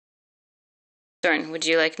Soren, would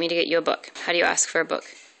you like me to get you a book? How do you ask for a book?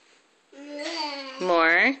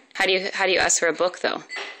 More? How do you ask for a book though?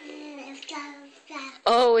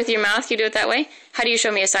 Oh, with your mouth you do it that way? How do you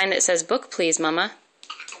show me a sign that says book, please, Mama?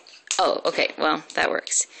 Oh, okay. Well, that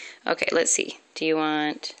works. Okay, let's see. Do you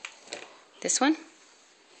want this one?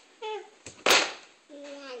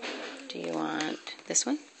 Do you want this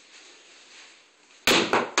one?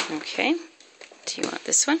 Okay. Do you want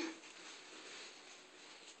this one?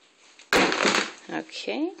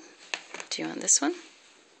 Okay. Do you want this one?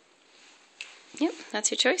 Yep,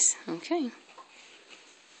 that's your choice. Okay.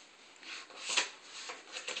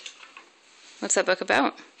 What's that book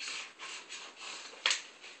about?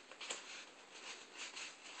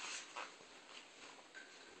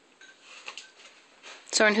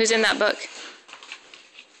 Soren, who's in that book?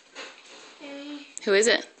 Who is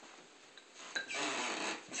it?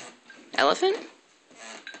 Elephant?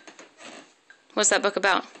 What's that book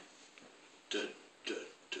about?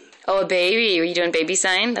 Oh, a baby. Are you doing baby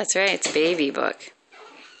sign? That's right. It's a baby book.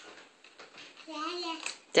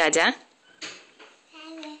 Dada?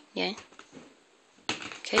 Yeah.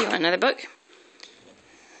 Okay, you want another book?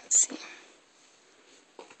 Let's see.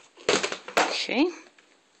 Okay.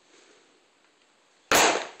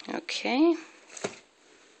 Okay.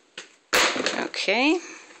 Okay.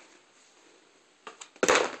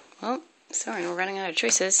 Well, sorry, we're running out of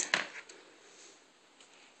choices.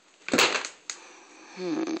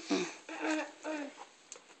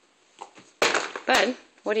 Bud,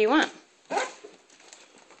 what do you want?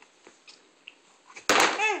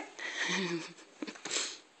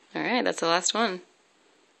 Alright, that's the last one.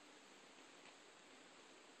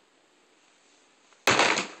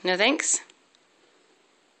 No thanks?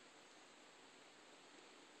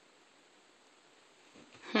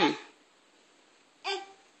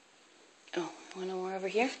 Oh, want more over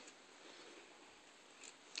here?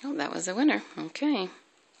 Oh, that was the winner. Okay.